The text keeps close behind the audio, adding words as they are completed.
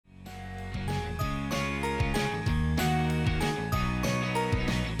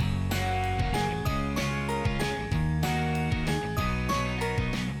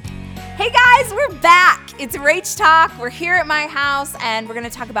Hey guys, we're back. It's Rach Talk. We're here at my house and we're going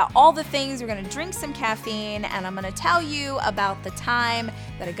to talk about all the things. We're going to drink some caffeine and I'm going to tell you about the time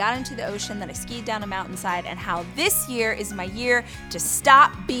that I got into the ocean, that I skied down a mountainside, and how this year is my year to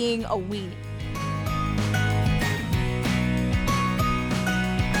stop being a weenie.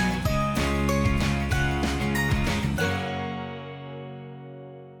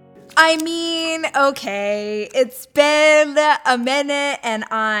 I mean, okay, it's been a minute and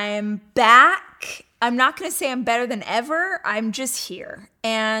I'm back. I'm not going to say I'm better than ever. I'm just here.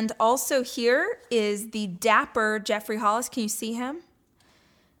 And also here is the dapper Jeffrey Hollis. Can you see him?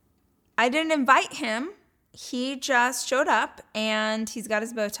 I didn't invite him. He just showed up and he's got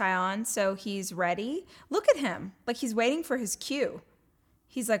his bow tie on, so he's ready. Look at him, like he's waiting for his cue.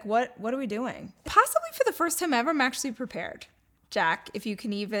 He's like, what are we doing? Possibly for the first time ever, I'm actually prepared. Jack, if you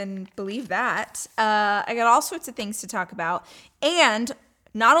can even believe that. I got all sorts of things to talk about. And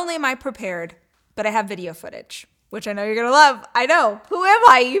not only am I prepared, but I have video footage, which I know you're going to love. I know. Who am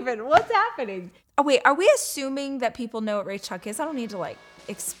I even? What's happening? Oh, wait. Are we assuming that people know what Rach Talk is? I don't need to,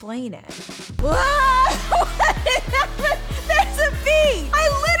 explain it. Whoa! There's a bee! I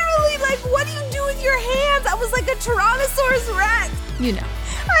literally, what do you do with your hands? I was like a Tyrannosaurus Rex. You know.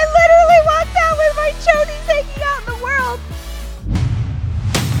 I literally walked out with my chonies hanging out in the world.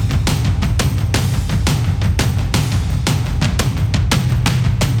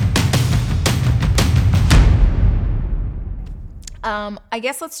 I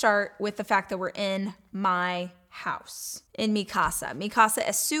guess let's start with the fact that we're in my house, in mi casa. Mi casa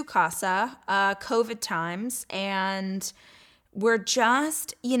es su casa, COVID times, and we're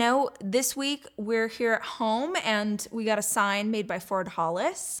just, this week we're here at home and we got a sign made by Ford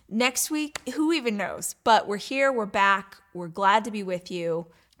Hollis. Next week, who even knows? But we're here, we're back, we're glad to be with you.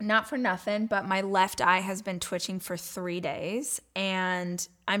 Not for nothing, but my left eye has been twitching for 3 days, and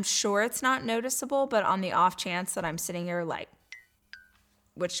I'm sure it's not noticeable, but on the off chance that I'm sitting here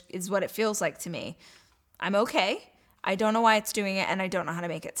which is what it feels like to me, I'm okay. I don't know why it's doing it, and I don't know how to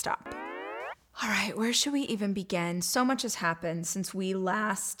make it stop. All right, where should we even begin? So much has happened since we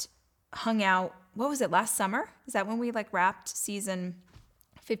last hung out. What was it, last summer? Is that when we wrapped season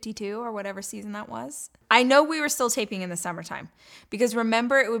 52 or whatever season that was? I know we were still taping in the summertime because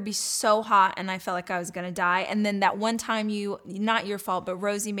remember it would be so hot and I felt like I was going to die. And then that one time not your fault, but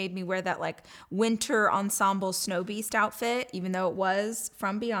Rosie made me wear that winter ensemble Snow Beast outfit, even though it was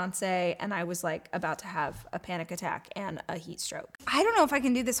from Beyonce, and I was about to have a panic attack and a heat stroke. I don't know if I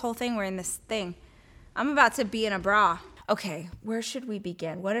can do this whole thing wearing this thing. I'm about to be in a bra. Okay, where should we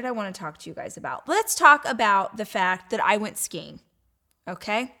begin? What did I want to talk to you guys about? Let's talk about the fact that I went skiing.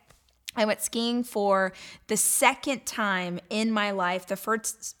 Okay? I went skiing for the second time in my life. The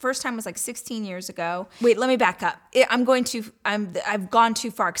first time was 16 years ago. Wait, let me back up. I've gone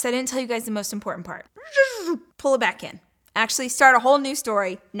too far because I didn't tell you guys the most important part. Pull it back in. Actually, start a whole new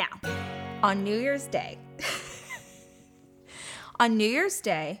story now. On New Year's Day,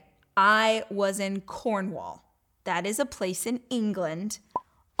 I was in Cornwall. That is a place in England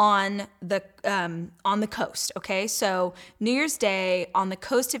on the coast, okay? So New Year's Day on the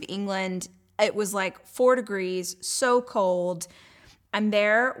coast of England, it was 4 degrees, so cold. I'm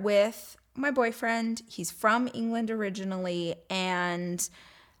there with my boyfriend. He's from England originally, and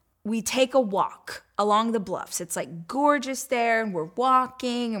we take a walk along the bluffs. It's gorgeous there, and we're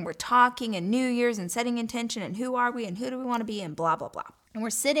walking and we're talking and New Year's and setting intention and who are we and who do we want to be and blah, blah, blah. And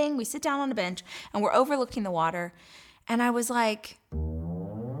we sit down on a bench and we're overlooking the water. And I was like,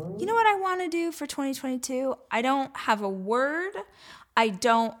 you know what I want to do for 2022? I don't have a word. I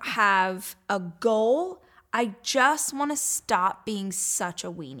don't have a goal. I just want to stop being such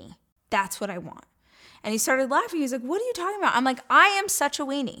a weenie. That's what I want. And he started laughing. He was like, what are you talking about? I'm like, I am such a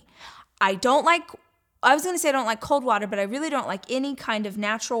weenie. I was going to say I don't like cold water, but I really don't like any kind of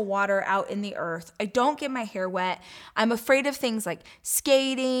natural water out in the earth. I don't get my hair wet. I'm afraid of things like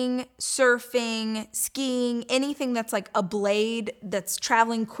skating, surfing, skiing, anything that's a blade that's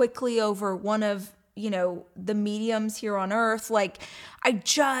traveling quickly over one of, the mediums here on earth. I'm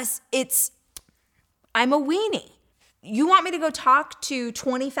a weenie. You want me to go talk to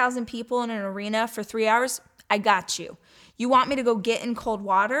 20,000 people in an arena for 3 hours? I got you. You want me to go get in cold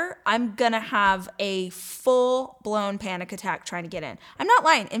water? I'm going to have a full-blown panic attack trying to get in. I'm not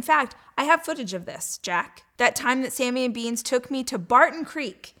lying. In fact, I have footage of this, Jack. That time that Sammy and Beans took me to Barton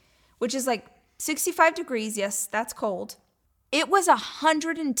Creek, which is 65 degrees. Yes, that's cold. It was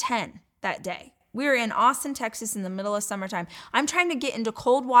 110 that day. We were in Austin, Texas in the middle of summertime. I'm trying to get into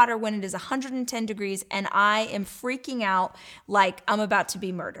cold water when it is 110 degrees, and I am freaking out like I'm about to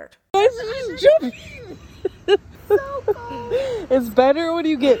be murdered. So cold. It's better when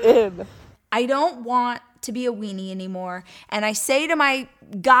you get in. I don't want to be a weenie anymore. And I say to my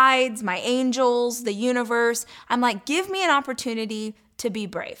guides, my angels, the universe, I'm like, give me an opportunity to be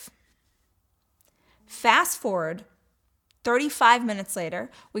brave. Fast forward, 35 minutes later,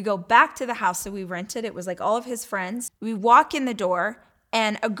 we go back to the house that we rented. It was like all of his friends. We walk in the door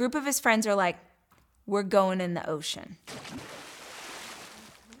and a group of his friends are like, we're going in the ocean.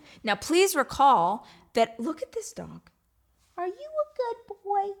 Now, please recall that, look at this dog. Are you a good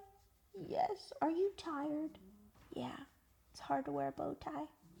boy? Yes. Are you tired? Yeah. It's hard to wear a bow tie.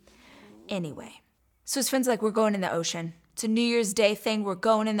 Anyway, so his friends are like, we're going in the ocean. It's a New Year's Day thing. We're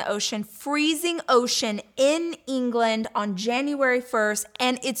going in the ocean. Freezing ocean in England on January 1st,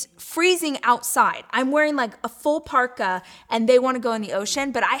 and it's freezing outside. I'm wearing like a full parka, and they want to go in the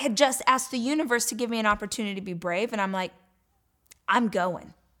ocean, but I had just asked the universe to give me an opportunity to be brave, and I'm like, I'm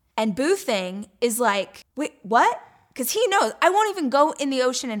going. And Boo Thing is like, wait, what? Because he knows I won't even go in the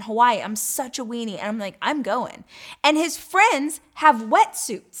ocean in Hawaii. I'm such a weenie. And I'm like, I'm going. And his friends have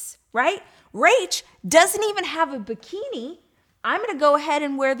wetsuits, right? Rach doesn't even have a bikini. I'm going to go ahead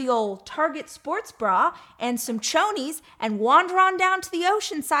and wear the old Target sports bra and some chonies and wander on down to the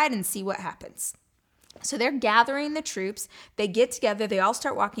ocean side and see what happens. So they're gathering the troops. They get together. They all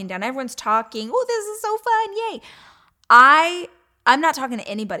start walking down. Everyone's talking. Oh, this is so fun. Yay. I'm not talking to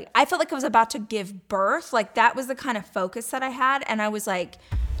anybody. I felt like I was about to give birth. Like that was the kind of focus that I had. And I was like,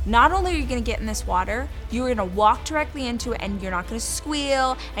 not only are you going to get in this water, you're going to walk directly into it and you're not going to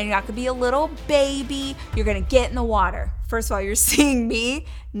squeal and you're not going to be a little baby. You're going to get in the water. First of all, you're seeing me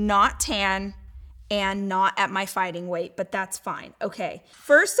not tan and not at my fighting weight, but that's fine. Okay.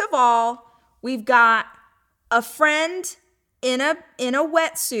 First of all, we've got a friend in a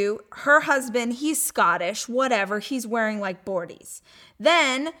wetsuit. Her husband, he's Scottish, whatever. He's wearing like boardies.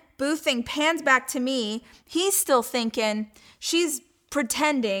 Then Boo Thing pans back to me. He's still thinking, she's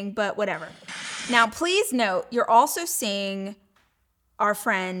pretending, but whatever. Now, please note, you're also seeing our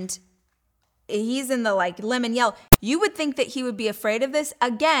friend. He's in the like lemon yellow. You would think that he would be afraid of this.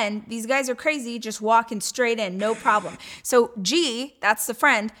 Again, these guys are crazy, just walking straight in, no problem. So G, that's the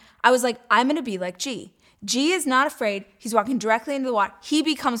friend. I was like, I'm going to be like G. G is not afraid. He's walking directly into the water. He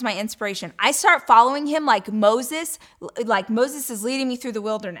becomes my inspiration. I start following him like Moses is leading me through the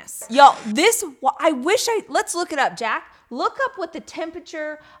wilderness. Yo, let's look it up, Jack. Look up what the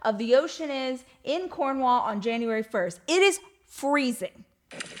temperature of the ocean is in Cornwall on January 1st. It is freezing.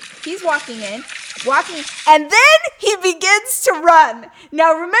 He's walking in, and then he begins to run.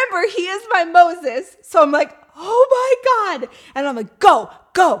 Now remember, he is my Moses. So I'm like, oh my God. And I'm like, go,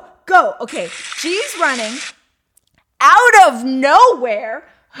 go, go. Okay, G's running. Out of nowhere,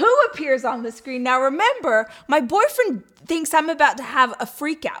 who appears on the screen? Now remember, my boyfriend thinks I'm about to have a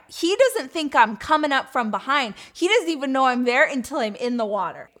freak out. He doesn't think I'm coming up from behind. He doesn't even know I'm there until I'm in the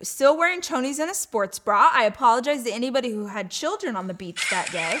water. Still wearing chonies and a sports bra. I apologize to anybody who had children on the beach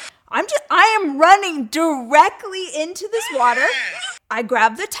that day. I am running directly into this water. I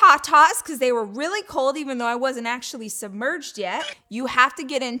grabbed the tatas because they were really cold, even though I wasn't actually submerged yet. You have to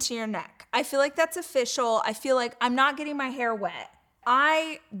get into your neck. I feel like that's official. I feel like I'm not getting my hair wet.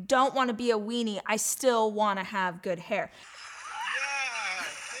 I don't want to be a weenie. I still want to have good hair. Yeah,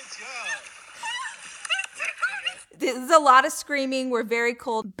 good job. There's a lot of screaming. We're very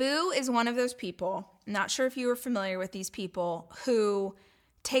cold. Boo is one of those people, not sure if you were familiar with these people, who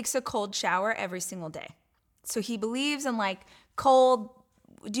takes a cold shower every single day. So he believes in like cold,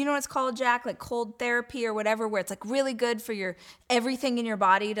 do you know what it's called, Jack? Like cold therapy or whatever, where it's like really good for your everything in your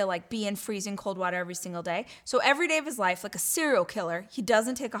body to like be in freezing cold water every single day. So every day of his life, like a serial killer, he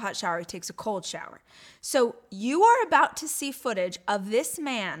doesn't take a hot shower, he takes a cold shower. So you are about to see footage of this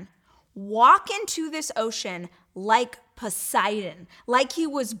man walk into this ocean like Poseidon, like he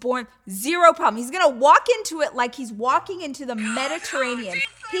was born, zero problem. He's gonna walk into it like he's walking into the Mediterranean.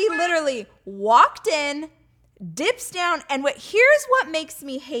 He literally walked in, dips down, and here's what makes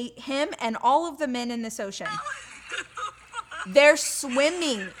me hate him and all of the men in this ocean. They're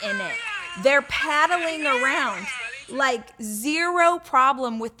swimming in it. They're paddling around. Like zero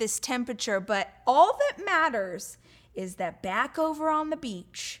problem with this temperature, but all that matters is that back over on the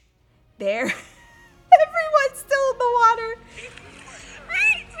beach, everyone's still in the water.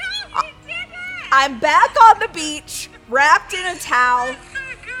 I'm back on the beach, wrapped in a towel.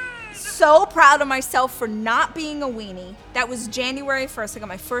 So proud of myself for not being a weenie. That was January 1st. I got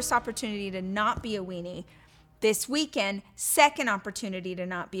my first opportunity to not be a weenie. This weekend, second opportunity to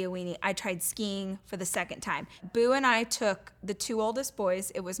not be a weenie. I tried skiing for the second time. Boo and I took the two oldest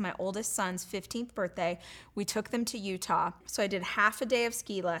boys. It was my oldest son's 15th birthday. We took them to Utah. So I did half a day of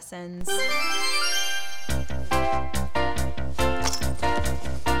ski lessons.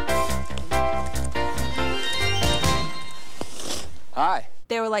 Hi.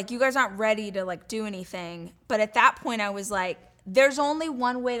 They were like, you guys aren't ready to like do anything. But at that point I was like, there's only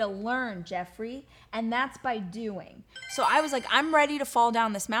one way to learn, Jeffrey, and that's by doing. So I was like, I'm ready to fall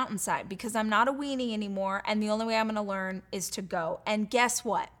down this mountainside because I'm not a weenie anymore, and the only way I'm gonna learn is to go. And guess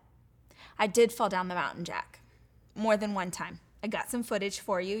what? I did fall down the mountain, Jack, more than one time. I got some footage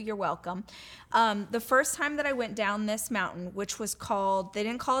for you. You're welcome. The first time that I went down this mountain, which was called, they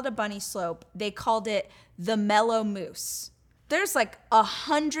didn't call it a bunny slope, they called it the Mellow Moose. There's like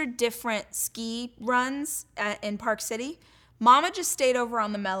 100 different ski runs in Park City. Mama just stayed over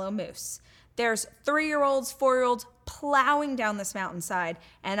on the Mellow Moose. There's 3-year-olds, 4-year-olds plowing down this mountainside,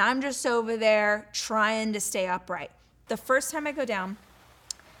 and I'm just over there trying to stay upright. The first time I go down,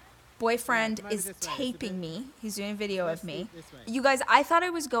 boyfriend is taping me. He's doing a video of me. You guys, I thought I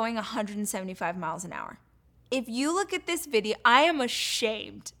was going 175 miles an hour. If you look at this video, I am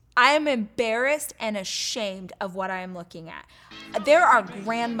ashamed. I am embarrassed and ashamed of what I am looking at. There are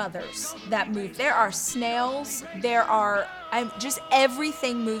grandmothers that move. There are snails.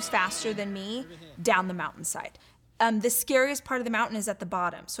 Everything moves faster than me down the mountainside. The scariest part of the mountain is at the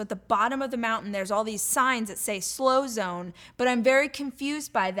bottom. So at the bottom of the mountain, there's all these signs that say slow zone, but I'm very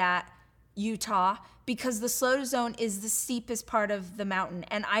confused by that, Utah, because the slow zone is the steepest part of the mountain,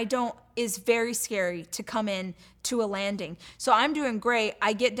 and is very scary to come in to a landing. So I'm doing great.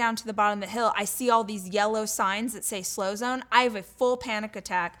 I get down to the bottom of the hill. I see all these yellow signs that say slow zone. I have a full panic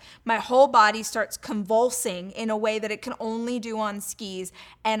attack. My whole body starts convulsing in a way that it can only do on skis,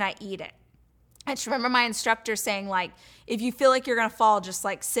 and I eat it. I just remember my instructor saying, like, if you feel like you're gonna fall, just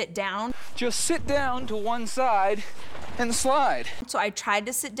like sit down. Just sit down to one side and slide. So I tried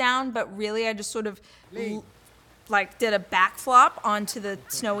to sit down, but really I just sort of like did a backflop onto the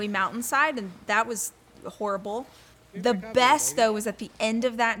snowy mountainside, and that was horrible. The best though was at the end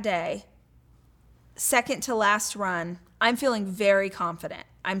of that day, second to last run, I'm feeling very confident.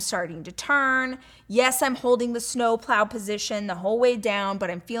 I'm starting to turn. Yes, I'm holding the snow plow position the whole way down, but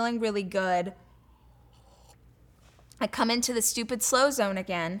I'm feeling really good. I come into the stupid slow zone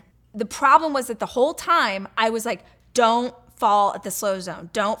again. The problem was that the whole time I was like, don't fall at the slow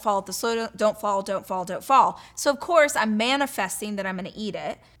zone. Don't fall at the slow zone. Don't fall, don't fall, don't fall. So of course I'm manifesting that I'm gonna eat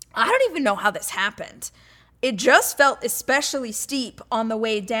it. I don't even know how this happened. It just felt especially steep on the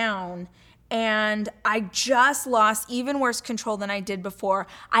way down, and I just lost even worse control than I did before.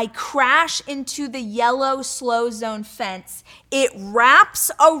 I crash into the yellow slow zone fence. It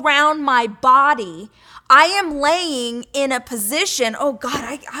wraps around my body. I am laying in a position, oh God,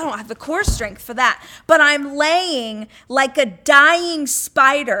 I don't have the core strength for that, but I'm laying like a dying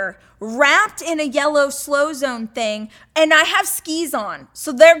spider wrapped in a yellow slow zone thing, and I have skis on.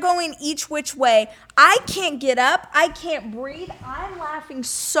 So they're going each which way. I can't get up. I can't breathe. I'm laughing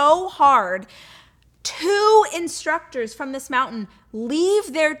so hard. 2 instructors from this mountain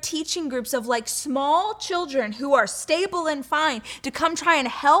leave their teaching groups of like small children who are stable and fine to come try and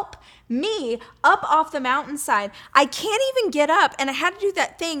help me up off the mountainside. I can't even get up, and I had to do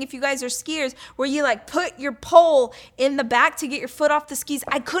that thing, if you guys are skiers, where you like put your pole in the back to get your foot off the skis.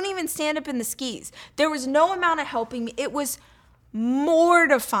 I couldn't even stand up in the skis. There was no amount of helping me. It was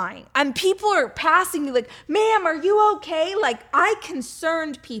mortifying. And people are passing me like, ma'am, are you okay? Like, I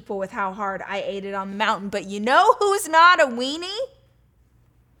concerned people with how hard I ate it on the mountain. But you know who's not a weenie?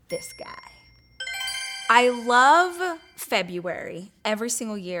 This guy. I love February every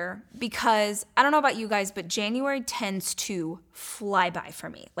single year because I don't know about you guys, but January tends to fly by for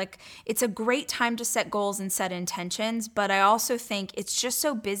me. Like, it's a great time to set goals and set intentions, but I also think it's just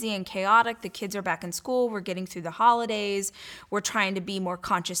so busy and chaotic. The kids are back in school. We're getting through the holidays. We're trying to be more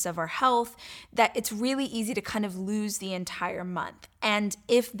conscious of our health, that it's really easy to kind of lose the entire month. And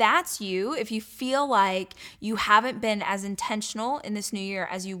if that's you, if you feel like you haven't been as intentional in this new year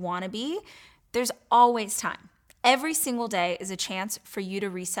as you want to be, there's always time. Every single day is a chance for you to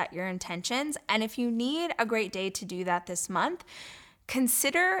reset your intentions. And if you need a great day to do that this month,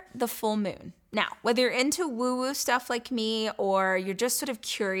 consider the full moon. Now, whether you're into woo-woo stuff like me or you're just sort of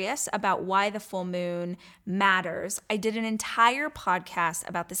curious about why the full moon matters, I did an entire podcast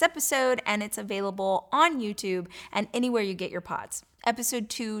about this episode, and it's available on YouTube and anywhere you get your pods. Episode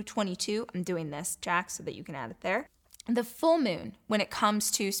 222, I'm doing this, Jack, so that you can add it there. The full moon, when it comes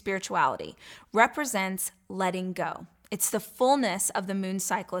to spirituality, represents letting go. It's the fullness of the moon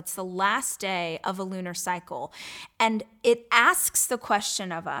cycle. It's the last day of a lunar cycle. And it asks the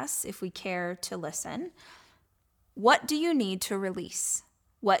question of us, if we care to listen, what do you need to release?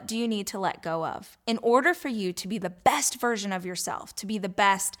 What do you need to let go of in order for you to be the best version of yourself, to be the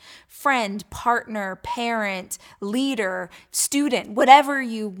best friend, partner, parent, leader, student, whatever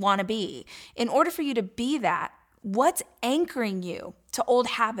you want to be? In order for you to be that, what's anchoring you to old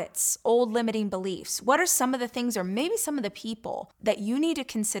habits, old limiting beliefs? What are some of the things or maybe some of the people that you need to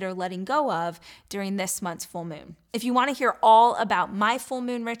consider letting go of during this month's full moon? If you want to hear all about my full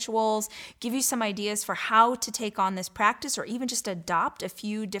moon rituals, give you some ideas for how to take on this practice or even just adopt a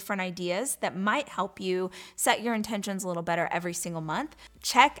few different ideas that might help you set your intentions a little better every single month,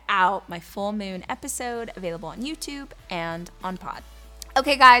 check out my full moon episode available on YouTube and on Pod.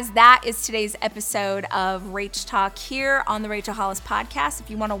 Okay, guys, that is today's episode of Rach Talk here on the Rachel Hollis podcast. If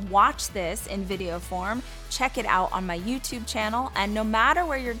you want to watch this in video form, check it out on my YouTube channel. And no matter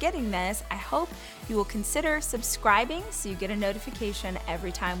where you're getting this, I hope you will consider subscribing so you get a notification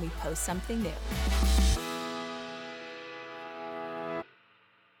every time we post something new.